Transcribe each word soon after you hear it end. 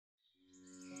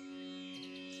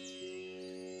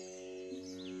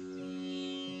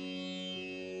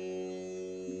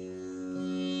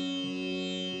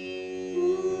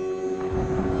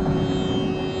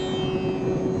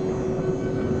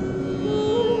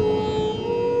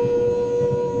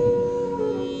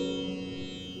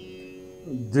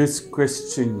This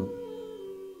question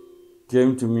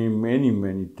came to me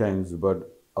many times,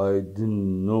 but I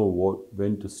didn't know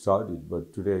when to start it.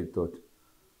 But today I thought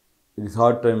it is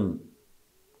hard time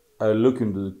I look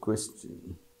into the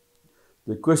question.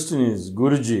 The question is,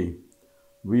 Guruji,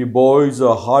 we boys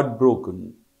are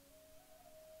heartbroken.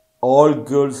 All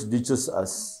girls ditches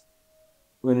us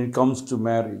when it comes to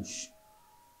marriage.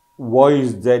 Why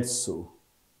is that so?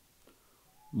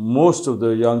 Most of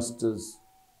the youngsters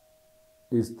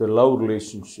is the love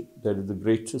relationship. That is the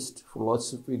greatest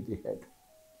philosophy they had.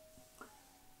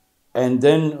 And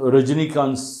then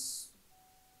Rajinikanth's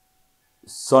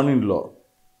son-in-law,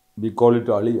 we call it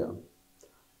Acharya,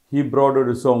 he brought out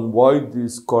a song, why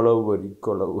this Kolavari,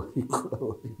 Kolavari,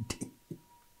 Kolavari.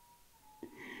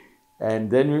 And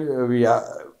then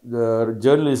the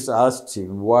journalist asked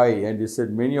him why, and he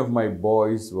said, many of my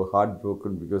boys were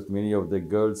heartbroken because many of the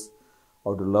girls,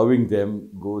 out of loving them,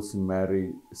 goes and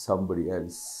marry somebody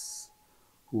else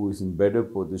who is in better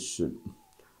position.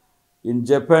 In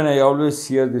Japan, I always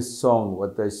hear this song,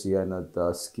 Watashi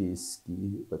anata ski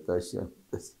ski, Watashi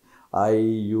anata,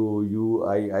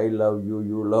 I love you,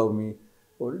 you love me.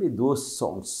 Only those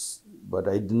songs. But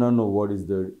I do not know what is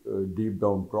the deep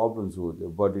down problems over there.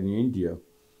 But in India,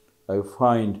 I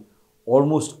find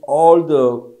almost all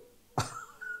the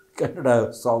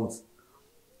Kannada songs,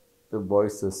 the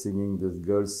boys are singing this,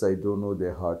 girls, I don't know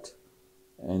their heart,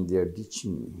 and they are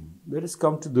ditching me. Let us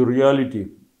come to the reality.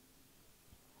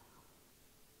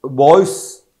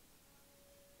 Boys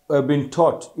have been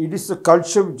taught, it is a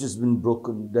culture which has been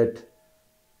broken, that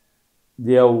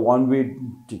they are one-way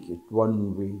ticket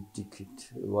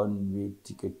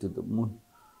to the moon.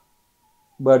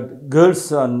 But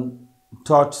girls are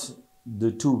taught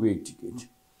the two-way ticket.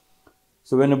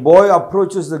 So when a boy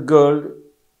approaches the girl,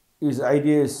 his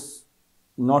idea is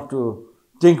not to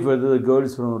think whether the girl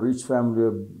is from a rich family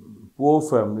or poor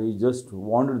family, he just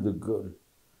wanted the girl.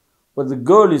 But the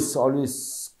girl is always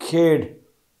scared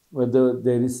whether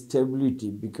there is stability,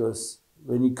 because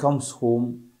when he comes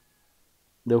home,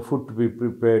 the food to be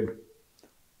prepared,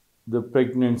 the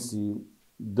pregnancy,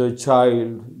 the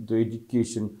child, the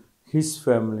education, his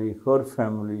family, her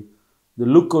family, the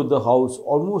look of the house,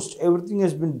 almost everything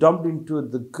has been dumped into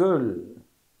the girl.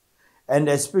 And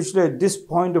especially at this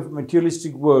point of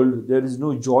materialistic world, there is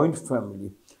no joint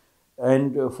family.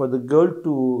 And for the girl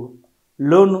to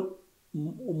learn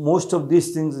most of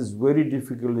these things is very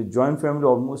difficult. In joint family,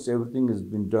 almost everything has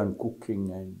been done,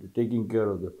 cooking and taking care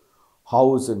of the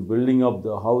house and building up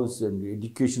the house and the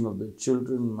education of the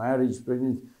children, marriage,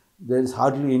 pregnancy. There is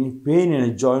hardly any pain in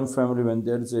a joint family when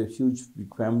there is a huge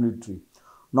big family tree.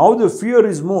 Now the fear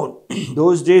is more.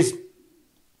 Those days,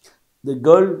 the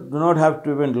girl do not have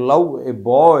to even love a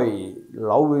boy.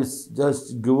 Love is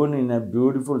just given in a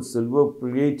beautiful silver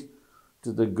plate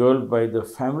to the girl by the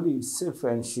family itself,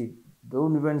 and she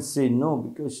don't even say no,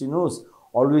 because she knows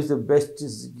always the best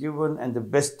is given and the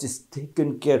best is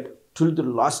taken care till the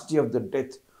last day of the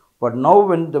death. But now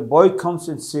when the boy comes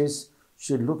and says,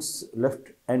 she looks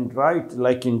left and right,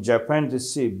 like in Japan they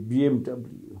say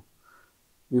BMW.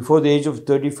 Before the age of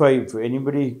 35, if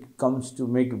anybody comes to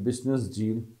make a business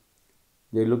deal,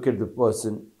 they look at the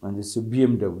person and they say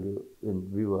BMW.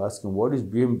 And we were asking, what is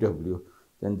BMW?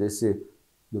 Then they say,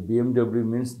 the BMW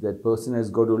means that person has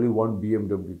got only one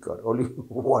BMW car, only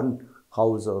one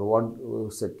house or one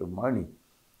set of money.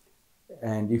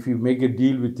 And if you make a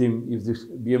deal with him, if this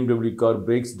BMW car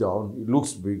breaks down, it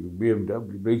looks big,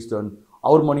 BMW breaks down,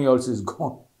 our money also is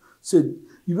gone. So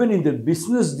even in the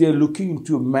business, they are looking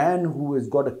into a man who has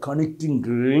got a connecting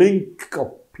link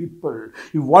of people.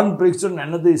 If one breaks down,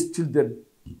 another is still there.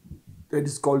 That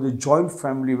is called the joint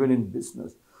family even in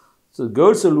business. So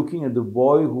girls are looking at the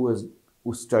boy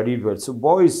who studied well. So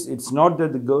boys, it's not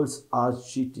that the girls are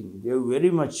cheating. They are very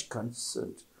much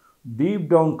concerned, deep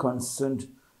down concerned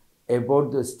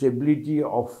about the stability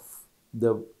of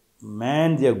the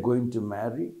man they are going to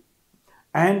marry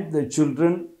and the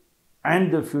children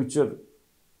and the future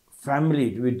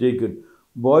family to be taken.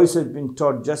 Boys have been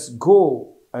taught, just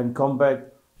go and come back,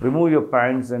 remove your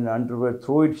pants and underwear,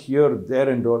 throw it here, there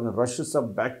and all, and rushes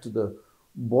up back to the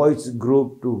boys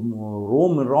group to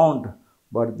roam around,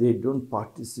 but they don't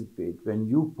participate. When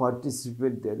you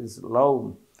participate, there is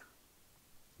love.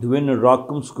 Even in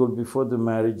Rakum school, before the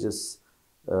marriages,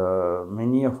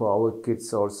 many of our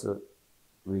kids also,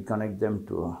 we connect them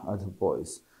to other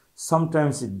boys.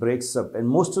 Sometimes it breaks up, and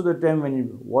most of the time when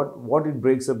what it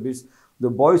breaks up is the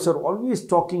boys are always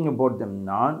talking about them.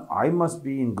 I must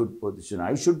be in good position.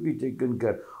 I should be taken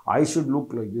care. I should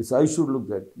look like this. I should look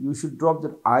that. You should drop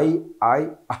that I.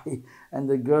 And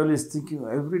the girl is thinking,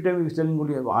 every time he's telling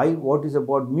only I, what is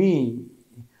about me?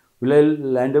 Will I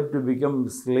land up to become a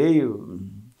slave?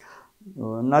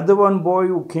 Another one boy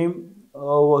who came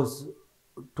was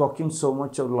talking so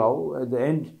much of love. At the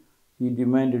end, he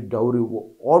demanded dowry.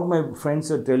 All my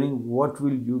friends are telling, what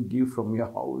will you give from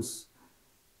your house?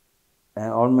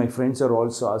 And all my friends are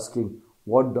also asking,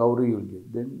 what dowry you'll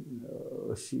give. Then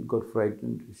she got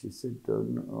frightened. She said,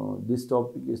 no, this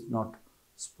topic is not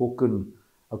spoken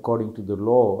according to the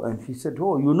law. And he said,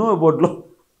 oh, you know about law?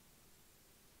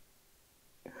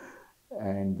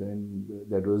 And then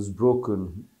that was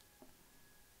broken.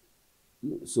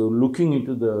 So looking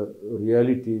into the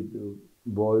reality, the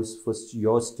boys, first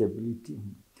your stability,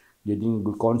 getting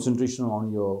good concentration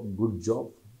on your good job,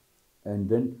 and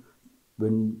then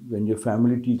when your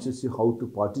family teaches you how to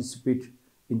participate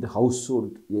in the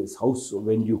household, yes, household,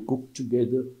 when you cook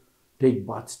together, take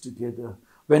baths together.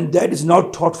 When that is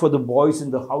not taught for the boys in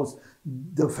the house,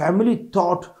 the family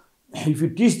thought, if you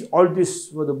teach all this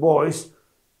for the boys,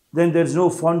 then there's no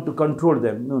fun to control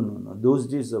them. No. Those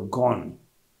days are gone.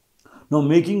 Now,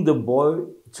 making the boy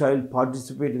child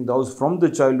participate in the house from the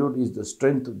childhood is the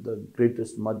strength of the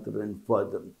greatest mother and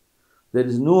father. There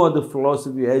is no other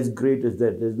philosophy as great as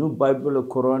that. There is no Bible or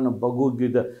Quran or Bhagavad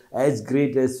Gita as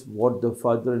great as what the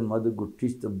father and mother could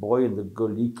teach the boy and the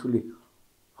girl equally.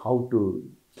 How to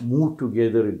move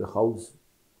together in the house,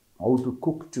 how to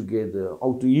cook together,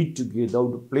 how to eat together, how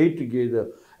to play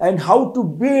together, and how to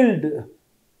build.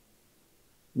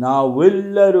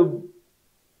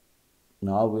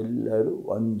 ನಾವೆಲ್ಲರೂ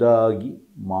ಒಂದಾಗಿ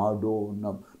ಮಾಡೋಣ,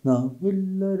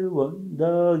 ನಾವೆಲ್ಲರೂ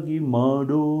ಒಂದಾಗಿ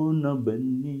ಮಾಡೋಣ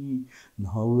ಬನ್ನಿ,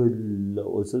 ನಾವೆಲ್ಲ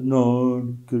ಹೊಸ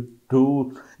ನಾಡು ಕಟ್ಟೋ.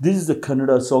 This is the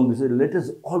Kannada song. They say, let us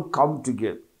all come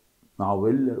together.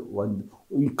 ನಾವೆಲ್ಲರೂ ಒಂದು.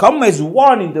 We come as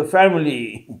one in the family.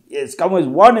 Yes, come as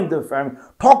one in the family.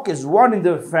 Talk as one in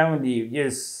the family.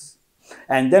 Yes.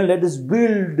 And then let us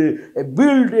build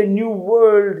a new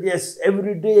world. Yes,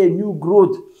 every day a new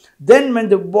growth. Then when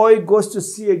the boy goes to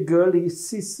see a girl, he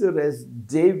sees her as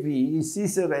Devi. He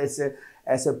sees her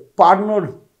as a partner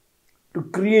to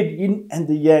create yin and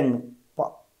the yang.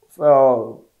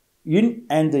 Yin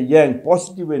and the yang,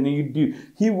 positive and negative.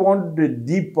 He wanted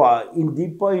Deepa. In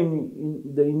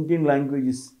the Indian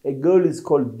language, a girl is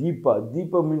called Deepa.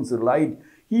 Deepa means light.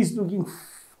 He is looking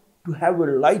to have a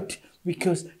light,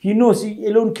 because he knows he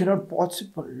alone cannot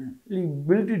possibly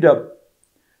build it up.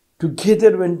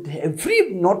 Together, when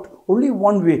not only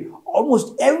one way, almost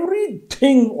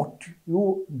everything what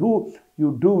you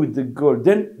do with the girl,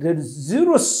 then there is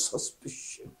zero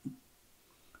suspicion.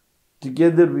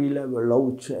 Together we'll have a love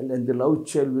child, and the love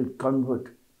child will convert,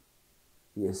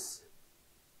 yes,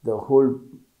 the whole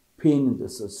pain in the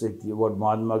society. What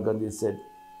Mahatma Gandhi said,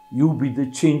 you be the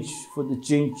change for the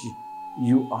change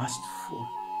you asked for.